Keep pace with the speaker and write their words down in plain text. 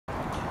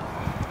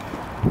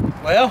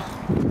Well,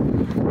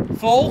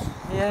 full?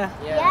 Yeah.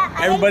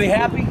 Everybody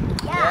happy?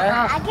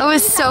 Yeah. It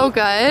was so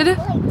good.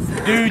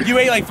 Dude, you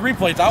ate like 3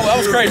 plates. That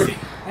was crazy.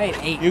 I ate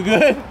 8. You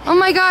good? Oh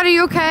my God, are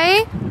you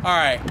okay?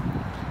 Alright.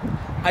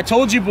 I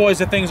told you boys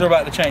that things are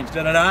about to change,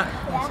 did I not?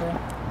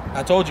 Yeah.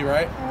 I told you,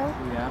 right?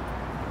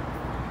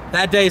 Yeah.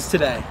 That day's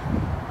today.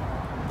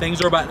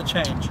 Things are about to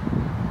change.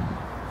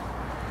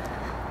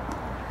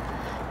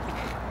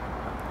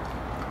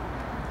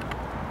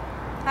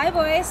 Hi,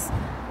 boys.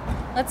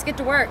 Let's get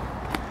to work.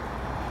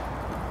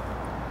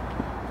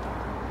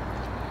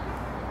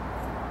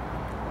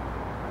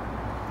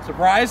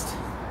 Surprised?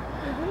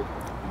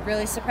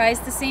 Really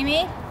surprised to see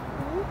me?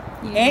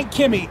 Aunt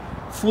Kimmy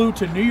flew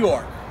to New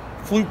York.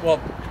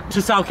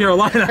 To South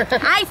Carolina.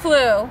 I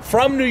flew.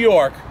 From New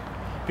York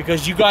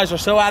because you guys are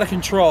so out of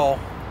control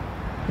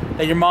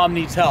that your mom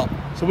needs help.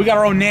 So we got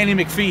our own Nanny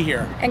McPhee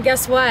here. And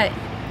guess what?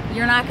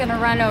 You're not gonna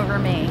run over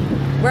me.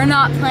 We're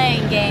not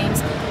playing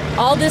games.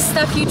 All this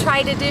stuff you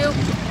try to do,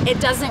 it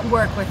doesn't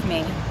work with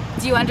me.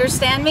 Do you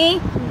understand me?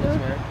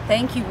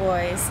 Thank you,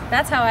 boys.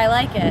 That's how I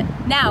like it.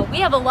 Now, we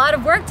have a lot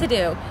of work to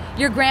do.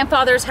 Your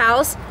grandfather's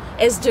house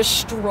is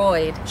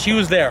destroyed. She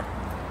was there.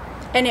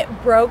 And it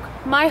broke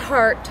my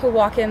heart to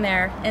walk in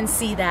there and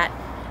see that.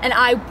 And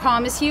I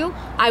promise you,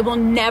 I will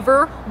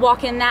never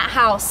walk in that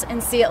house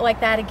and see it like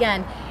that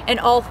again. And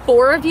all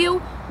 4 of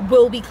you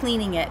will be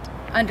cleaning it.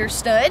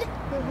 Understood?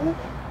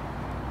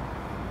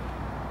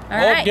 All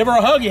right. Give her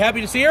a hug. You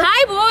happy to see her?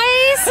 Hi,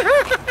 boys.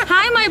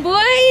 Hi, my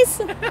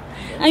boys.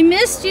 I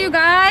missed you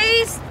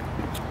guys.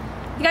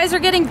 You guys are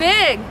getting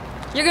big.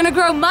 You're gonna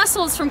grow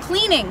muscles from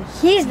cleaning.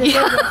 He's the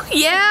biggest.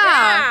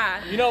 Yeah.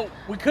 You know,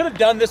 we could have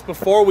done this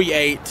before we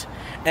ate,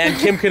 and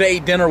Kim could have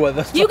ate dinner with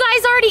us. You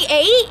guys already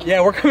ate?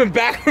 Yeah, we're coming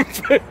back from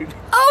food.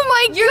 Oh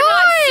my You're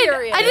not God!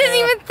 serious. I didn't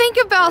even think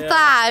about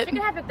that. You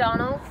can have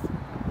McDonald's.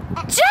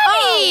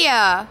 Jenny!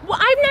 Well,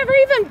 I've never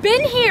even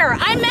been here.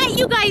 I met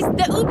you guys.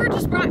 The Uber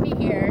just brought me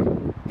here.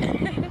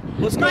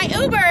 Let's go. My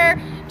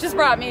Uber just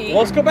brought me. Well,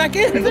 let's go back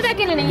in. Let's go back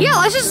in and eat. Yeah,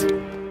 let's just.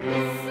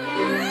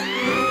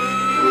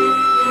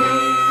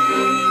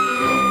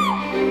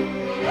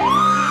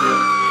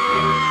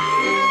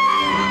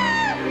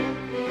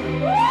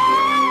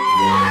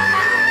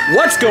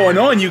 What's going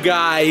on, you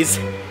guys?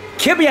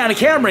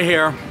 KidBehindACamera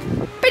here.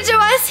 But you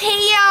was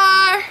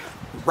here.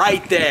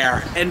 Right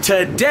there. And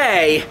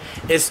today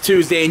is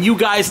Tuesday, and you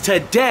guys,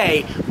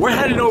 today we're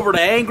heading over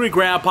to Angry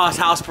Grandpa's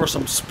house for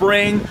some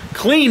spring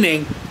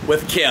cleaning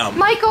with Kim.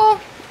 Michael,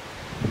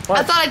 What?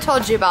 I thought I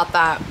told you about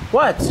that.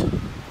 What?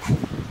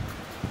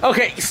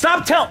 Okay,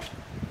 stop telling.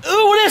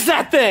 Ooh, what is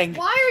that thing?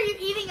 Why are you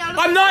eating out of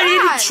the I'm not trash?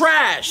 eating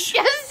trash.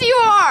 Yes, you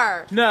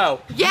are.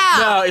 No. Yeah.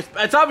 No,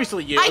 it's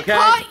obviously you, I okay?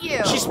 caught you.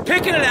 She's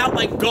picking it out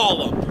like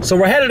Gollum. So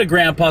we're headed to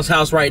Grandpa's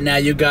house right now,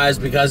 you guys,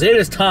 because it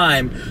is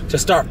time to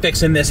start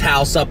fixing this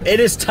house up.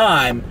 It is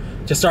time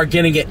to start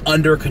getting it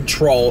under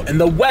control. And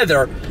the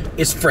weather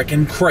is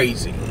freaking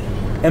crazy.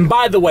 And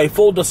by the way,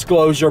 full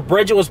disclosure,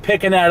 Bridget was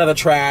picking out of the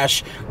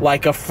trash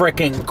like a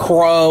freaking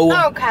crow.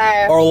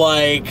 Okay. Or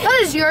like... That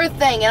is your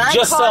thing, and I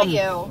just caught some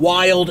you.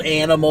 wild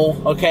animal,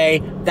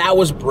 okay? That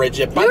was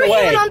Bridget. By You the were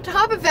way, even on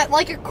top of it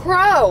like a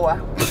crow.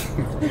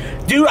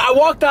 dude, I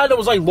walked out and it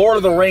was like Lord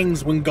of the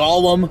Rings when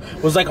Gollum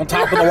was like on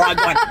top of the rock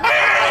going,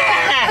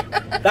 ah!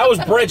 That was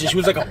Bridget. She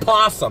was like a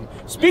possum.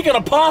 Speaking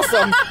of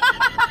possum,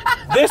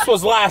 this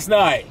was last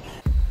night.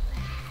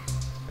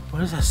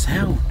 What is that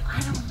sound?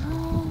 I don't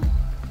know.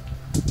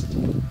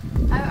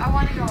 I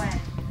want to go in.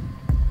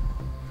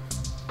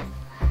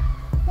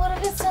 What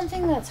if it's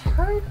something that's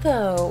hurt,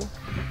 though?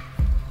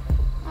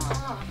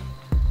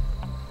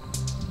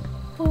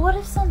 But what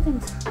if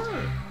something's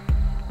hurt?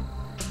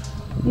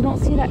 You don't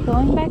see that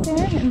going back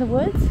there in the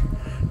woods?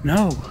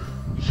 No,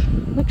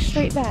 Look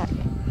straight back.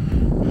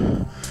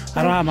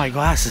 I don't have my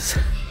glasses.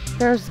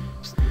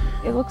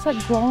 It looks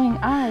like glowing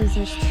eyes.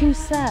 There's 2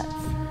 sets.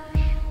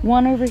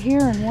 One over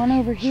here and one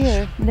over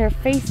here. They're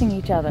facing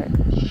each other.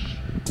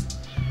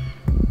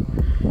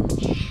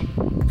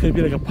 Could it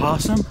be like a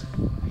possum?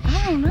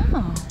 I don't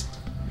know.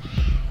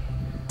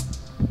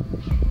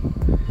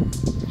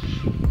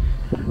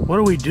 What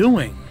are we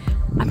doing?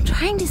 I'm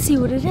trying to see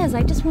what it is.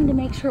 I just wanted to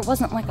make sure it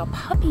wasn't like a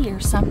puppy or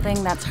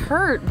something that's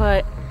hurt,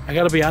 but... I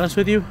gotta be honest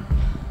with you.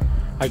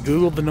 I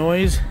Googled the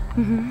noise.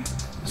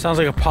 Sounds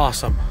like a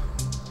possum.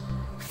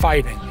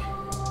 Fighting.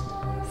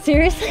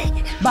 Seriously?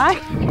 Bye.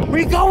 Where are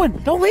you going?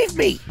 Don't leave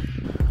me.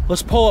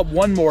 Let's pull up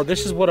one more.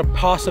 This is what a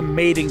possum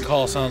mating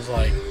call sounds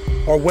like.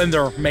 Or when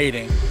they're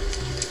mating.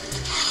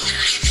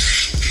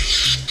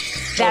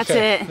 That's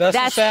Okay, it. that's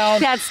the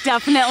sound. That's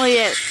definitely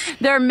it.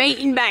 They're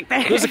mating back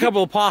there. There's a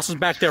couple of possums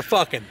back there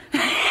fucking.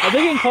 Are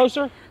they getting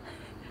closer?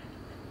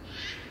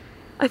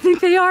 I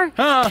think they are.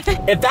 Huh?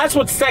 If that's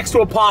what sex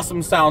to a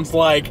possum sounds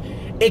like,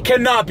 it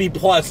cannot be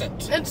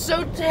pleasant. It's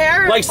so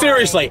terrible. Like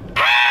seriously,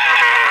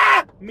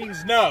 ah!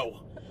 Means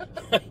no.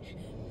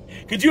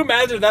 Could you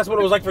imagine if that's what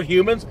it was like for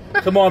humans?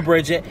 Come on,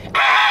 Bridget.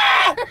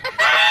 Ah!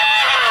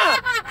 Ah!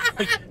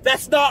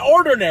 That's not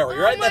ordinary,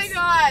 right? Oh my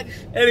God.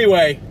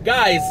 Anyway,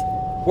 guys,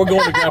 we're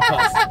going to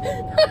Grandpa's.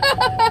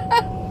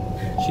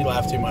 She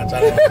laughed too much.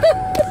 I don't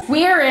know.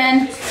 We are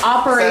in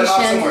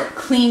Operation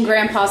Clean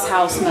Grandpa's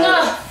House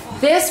mode.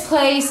 This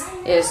place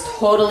is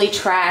totally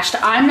trashed.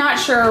 I'm not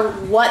sure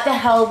what the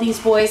hell these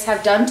boys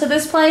have done to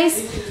this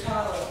place,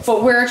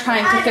 but we're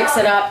trying to fix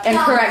it up. And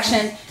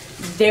correction,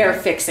 they're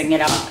fixing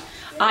it up.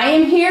 I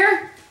am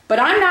here, but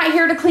I'm not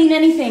here to clean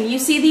anything. You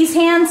see these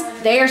hands?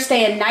 They are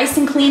staying nice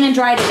and clean and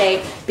dry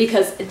today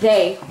because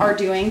they are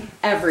doing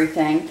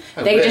everything.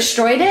 They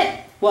destroyed it.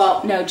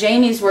 Well, no,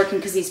 Jamie's working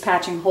because he's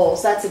patching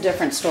holes. That's a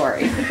different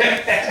story.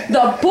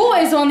 The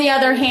boys, on the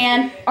other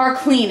hand, are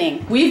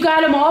cleaning. We've got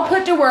them all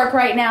put to work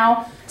right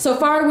now. So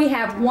far, we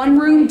have one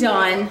room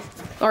done,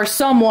 or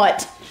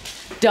somewhat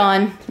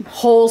done.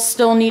 Holes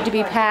still need to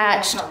be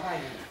patched.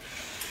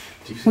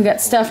 We got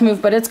stuff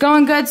moved, but it's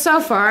going good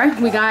so far.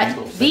 We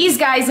got these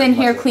guys in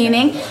here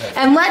cleaning,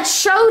 and let's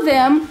show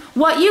them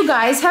what you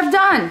guys have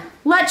done.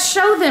 Let's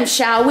show them,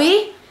 shall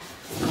we?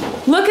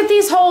 Look at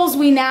these holes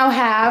we now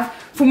have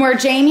from where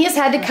Jamie has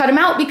had to cut them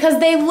out because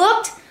they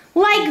looked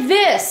like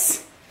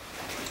this.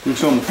 You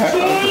show them the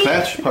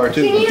patch part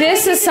too.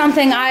 This is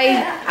something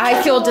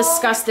I feel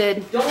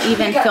disgusted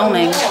even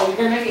filming.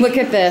 Look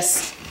at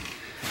this.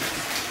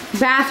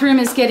 Bathroom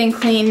is getting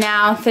clean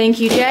now. Thank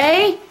you,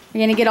 Jay.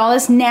 You're gonna get all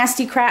this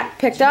nasty crap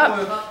picked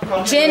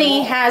up.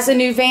 Jenny has a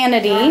new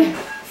vanity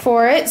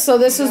for it, so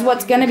this is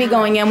what's gonna be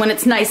going in when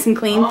it's nice and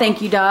clean.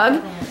 Thank you,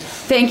 Doug.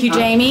 Thank you,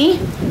 Jamie.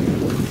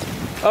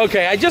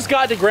 Okay, I just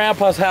got to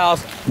Grandpa's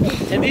house,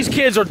 and these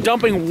kids are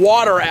dumping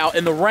water out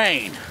in the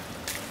rain.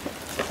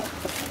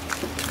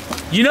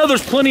 You know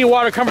there's plenty of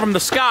water coming from the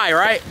sky,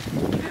 right?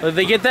 Did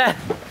they get that?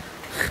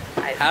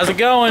 How's it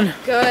going?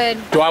 Good.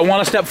 Do I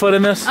want to step foot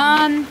in this?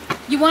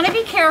 You want to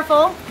be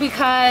careful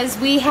because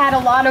we had a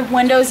lot of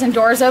windows and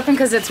doors open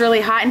because it's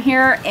really hot in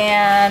here,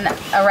 and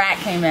a rat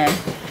came in.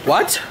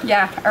 What?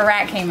 Yeah, a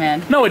rat came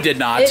in. No, it did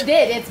not. It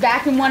did. It's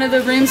back in one of the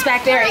rooms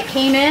back there. It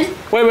came in.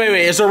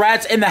 Wait. Is there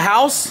rats in the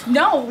house?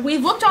 No, we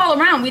looked all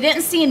around. We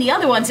didn't see any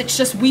other ones. It's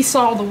just we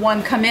saw the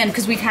one come in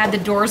because we've had the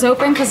doors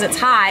open because it's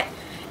hot,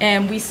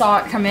 and we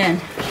saw it come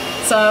in.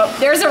 So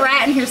there's a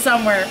rat in here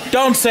somewhere.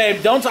 Don't say,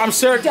 I'm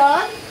certain.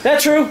 Doug?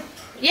 That true?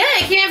 Yeah,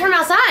 it came in from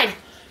outside.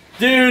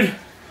 Dude.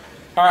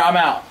 All right, I'm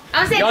out.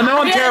 Y'all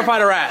know I'm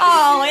terrified of rats.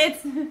 Oh,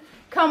 it's...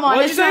 Come on.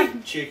 What'd you say?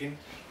 Chicken.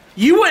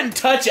 You wouldn't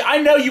touch it. I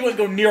know you wouldn't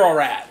go near a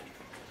rat.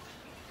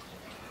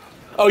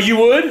 Oh, you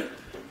would?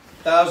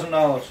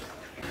 $1,000.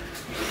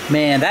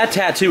 Man, that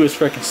tattoo is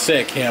freaking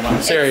sick,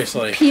 Hannah.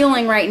 Seriously. It's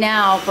peeling right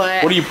now,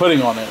 but... What are you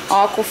putting on it?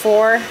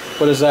 Aquaphor.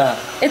 What is that?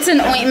 It's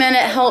an ointment.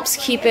 It helps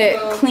keep it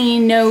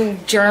clean, no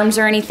germs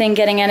or anything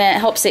getting in it. It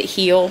helps it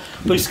heal.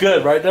 Looks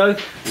good, right,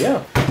 Doug?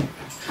 Yeah.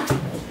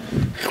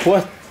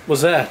 What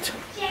was that?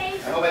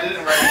 I hope I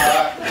didn't write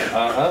that.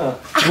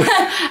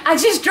 I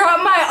just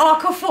dropped my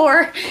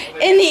Aquaphor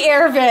in the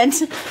air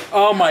vent.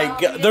 Oh my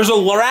god. There's a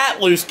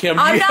rat loose, Kim.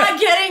 I'm not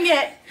getting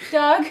it,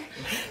 Doug.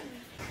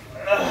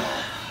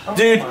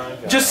 Dude,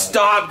 just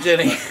stop,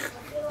 Jenny.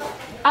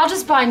 I'll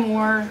just buy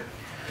more.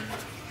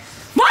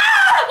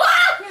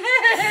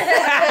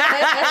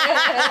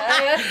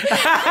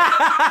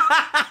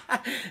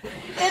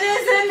 It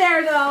is in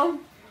there though.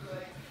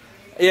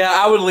 Yeah,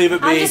 I would leave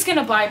it be. I'm just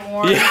gonna buy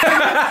more. Yeah.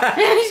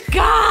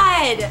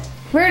 God!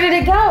 Where did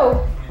it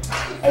go?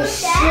 It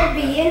should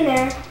be in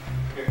there.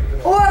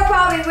 Or it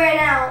probably ran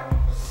out.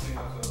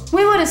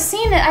 We would have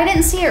seen it. I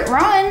didn't see it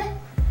run.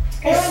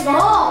 It's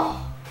small.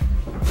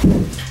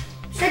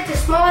 It's like the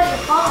smallest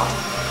of all.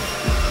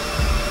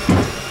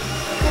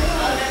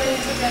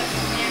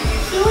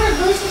 See where the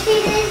booster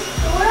seat is?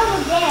 We're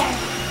over there.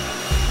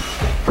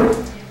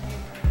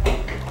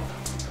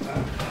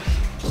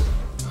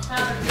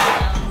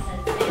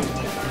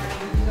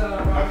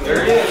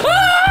 There it is.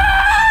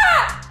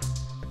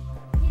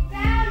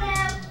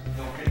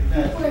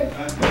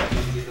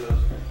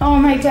 Oh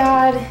my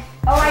god.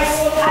 Oh, I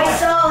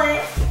saw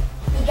it.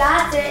 He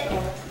got it.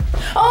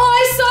 Oh,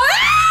 I saw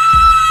it!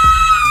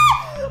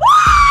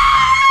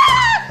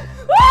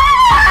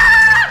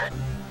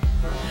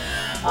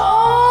 Oh,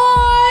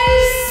 I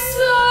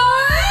saw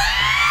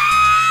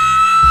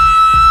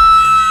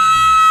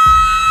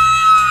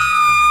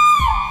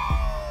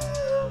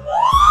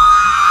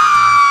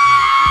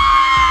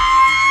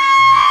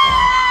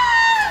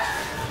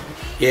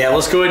it! Yeah,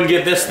 let's go ahead and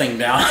get this thing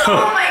down.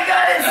 Oh my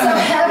god, it's so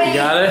heavy. You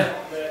got it?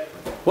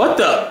 What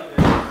the?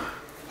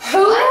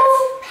 Who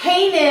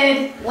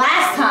painted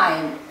last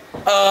time?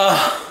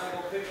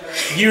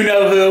 You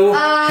know who?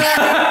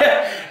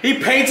 He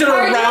painted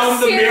around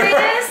the mirror.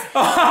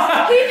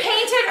 He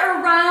painted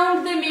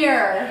around the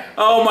mirror.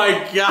 Oh my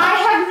god. I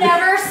have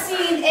never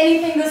seen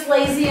anything this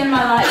lazy in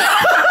my life.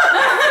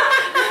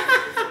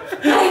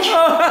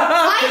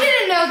 I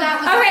didn't know that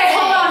was Okay,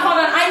 hold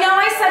on. I know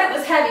I said it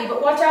was heavy,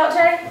 but watch out,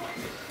 Jay.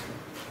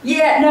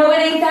 Yeah, no, it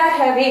ain't that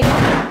heavy.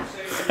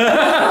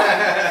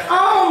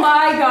 Oh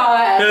my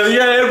god.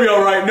 Yeah, it'll be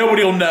alright.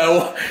 Nobody will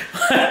know.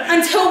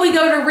 Until we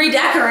go to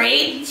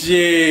redecorate.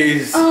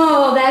 Jeez.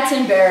 Oh, that's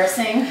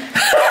embarrassing.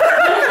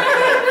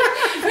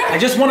 I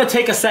just want to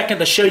take a second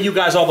to show you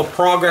guys all the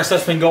progress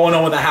that's been going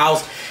on with the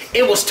house.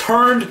 It was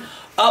turned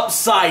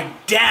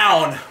upside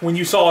down when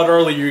you saw it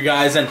earlier, you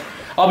guys. And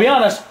I'll be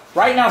honest,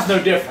 right now it's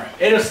no different.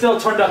 It is still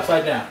turned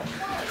upside down.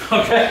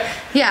 Okay?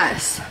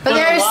 Yes, but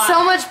there is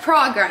so much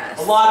progress.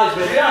 A lot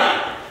has been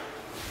done.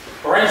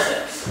 For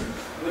instance,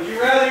 would you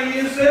rather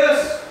use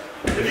this?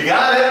 If you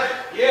got it.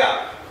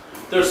 Yeah.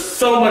 There's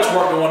so much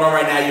work going on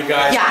right now, you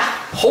guys. Yeah.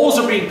 Holes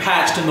are being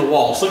patched in the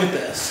walls. Look at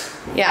this.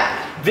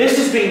 Yeah. This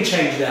is being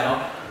changed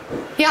out.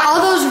 Yeah,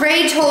 all those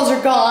rage holes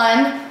are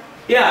gone.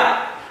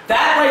 Yeah.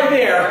 That right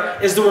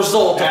there is the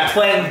result of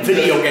playing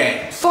video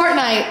games.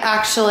 Fortnite,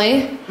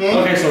 actually.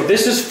 Okay, so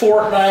this is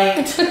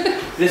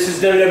Fortnite. This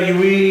is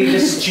WWE.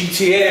 This is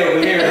GTA over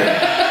here.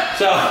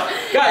 So,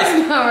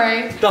 guys, All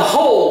right. the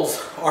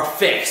holes are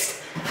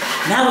fixed.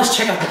 Now let's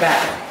check out the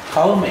back.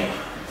 Follow me.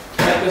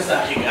 Check this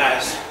out, you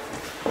guys.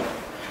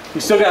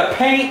 We still got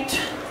paint.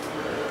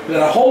 We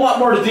got a whole lot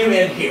more to do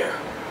in here.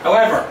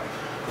 However,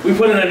 we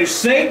put in a new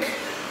sink.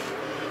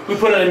 We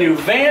put in a new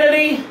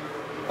vanity.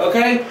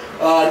 Okay?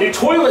 New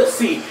toilet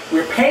seat.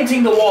 We're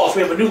painting the walls.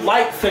 We have a new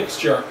light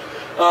fixture.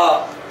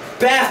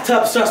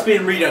 Bathtub stuff's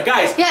being redone.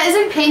 Guys. Yeah,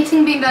 isn't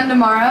painting being done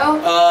tomorrow?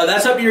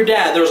 That's up to your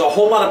dad. There's a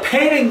whole lot of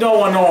painting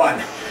going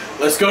on.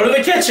 Let's go to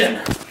the kitchen.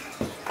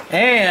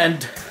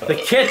 And the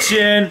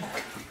kitchen.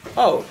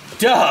 Oh,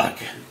 Doug.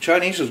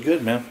 Chinese was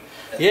good, man.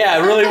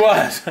 Yeah, it really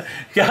was.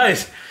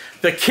 Guys,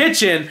 the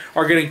kitchen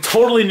are getting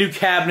totally new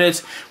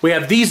cabinets. We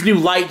have these new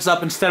lights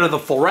up instead of the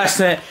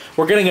fluorescent.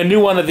 We're getting a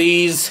new one of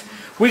these.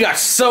 We got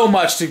so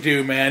much to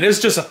do, man. It's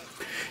just a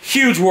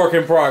huge work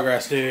in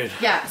progress, dude.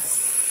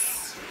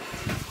 Yes.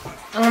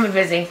 I'm gonna be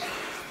busy.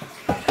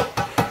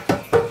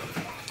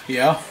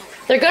 Yeah?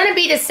 They're gonna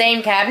be the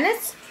same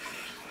cabinets.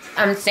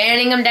 I'm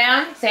sanding them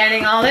down,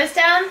 sanding all this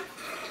down,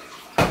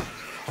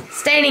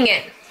 staining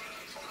it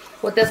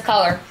with this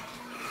color.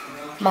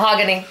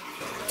 Mahogany.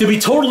 To be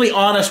totally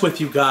honest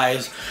with you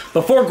guys,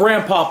 before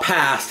Grandpa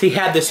passed, he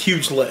had this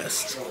huge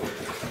list.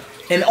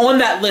 And on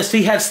that list,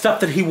 he had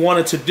stuff that he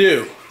wanted to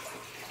do.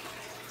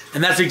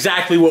 And that's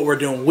exactly what we're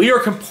doing. We are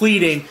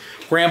completing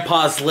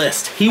Grandpa's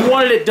list. He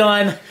wanted it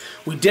done.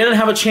 We didn't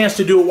have a chance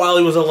to do it while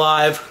he was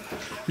alive.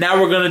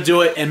 Now we're going to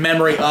do it in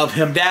memory of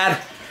him.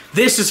 Dad,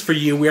 this is for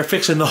you. We are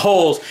fixing the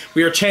holes.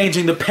 We are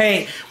changing the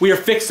paint. We are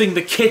fixing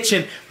the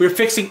kitchen. We are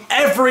fixing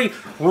every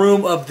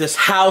room of this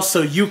house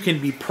so you can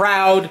be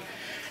proud.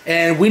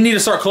 And we need to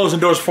start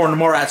closing doors before the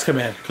more rats come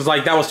in. Because,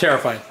 like, that was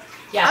terrifying.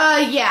 Yeah.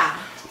 Yeah.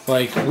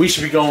 Like, we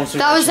should be going soon.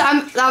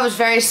 That was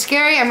very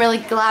scary. I'm really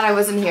glad I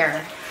wasn't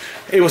here.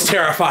 It was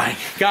terrifying.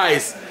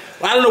 Guys,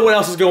 I don't know what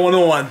else is going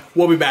on.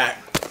 We'll be back.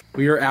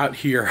 We are out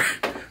here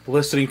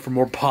listening for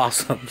more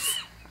possums.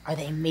 Are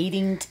they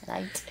mating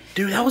tonight?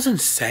 Dude, that was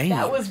insane.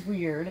 That was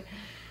weird.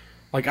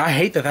 Like, I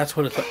hate that that's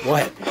what it's like.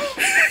 What?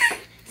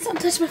 Don't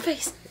touch my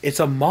face.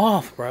 It's a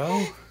moth,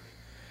 bro.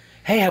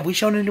 Hey, have we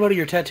shown anybody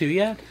your tattoo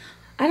yet?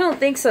 I don't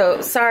think so.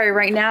 Sorry,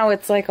 right now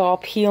it's like all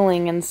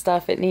peeling and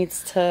stuff. It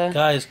needs to...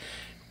 Guys,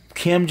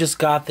 Kim just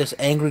got this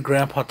angry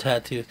grandpa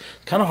tattoo.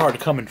 It's kind of hard to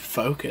come in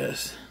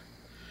focus.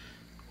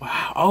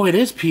 Wow. Oh, it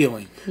is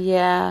peeling.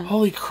 Yeah.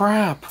 Holy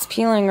crap. It's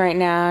peeling right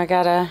now. I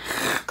gotta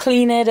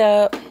clean it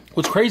up.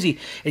 What's crazy,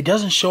 it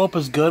doesn't show up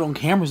as good on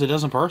camera as it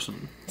does in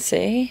person.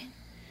 See?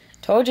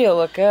 Told you it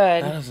looked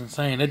good. That is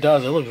insane. It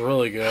does. It looks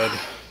really good.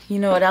 You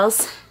know what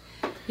else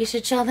you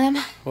should show them?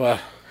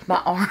 What? My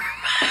arm.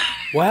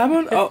 What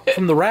happened? Oh,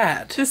 from the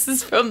rat. This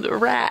is from the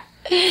rat.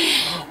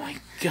 Oh my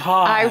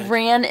god. I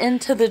ran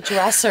into the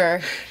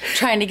dresser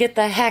trying to get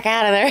the heck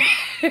out of there.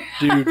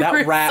 Dude,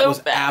 that rat so was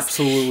fast.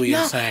 absolutely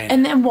insane.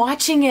 And then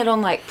watching it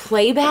on like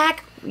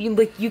playback,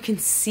 you can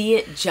see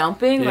it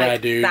jumping. Yeah,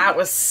 like, dude. That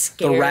was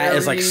scary. The rat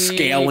is like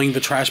scaling the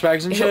trash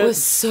bags and shit. It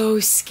was so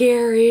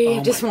scary. Oh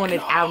I just my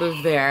wanted God. out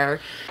of there.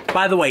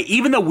 By the way,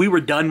 even though we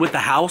were done with the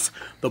house,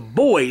 the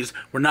boys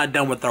were not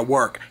done with their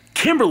work.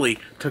 Kimberly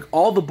took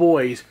all the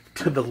boys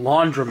to the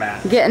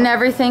laundromat. Getting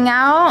everything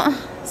out.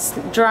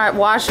 Dry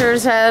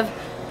washers have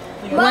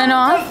went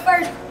off.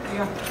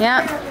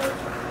 Yep.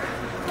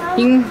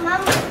 You can,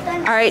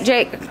 all right,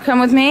 Jake, come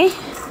with me.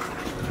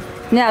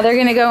 Now they're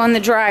gonna go in the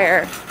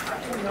dryer.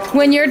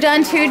 When you're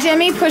done too,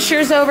 Jimmy, push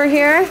yours over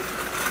here.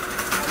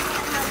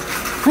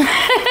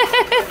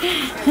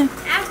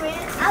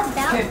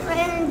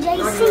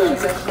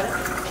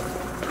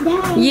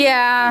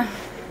 Yeah.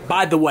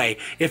 By the way,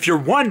 if you're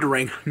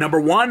wondering, number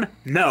one,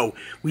 no,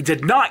 we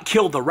did not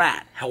kill the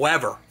rat.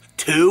 However,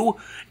 two,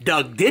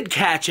 Doug did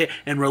catch it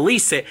and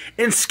release it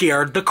and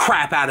scared the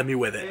crap out of me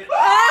with it.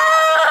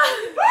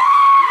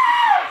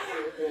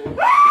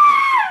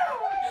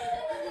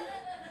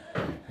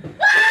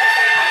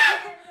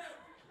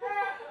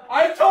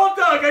 I told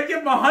Doug I'd give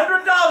him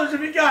 $100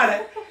 if he got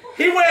it.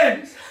 He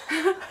wins.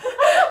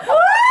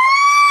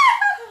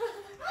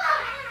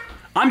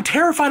 I'm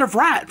terrified of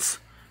rats.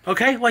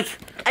 Okay, like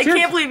I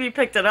can't believe you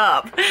picked it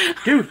up.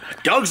 dude,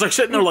 Doug's like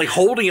sitting there like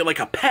holding it like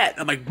a pet.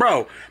 I'm like,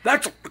 bro,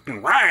 that's a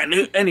fucking rat.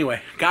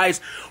 Anyway, guys,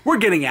 we're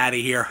getting out of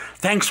here.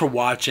 Thanks for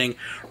watching.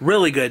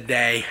 Really good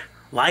day.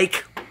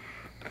 Like,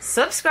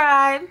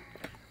 Subscribe.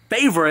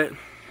 favorite.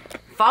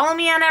 follow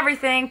me on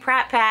everything,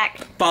 Pratt Pack.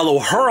 Follow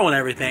her on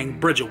everything,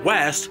 Bridget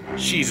West.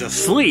 She's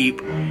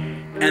asleep.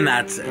 And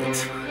that's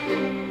it.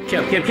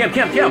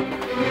 Kim.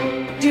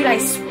 Dude,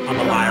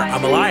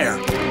 I'm a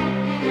liar.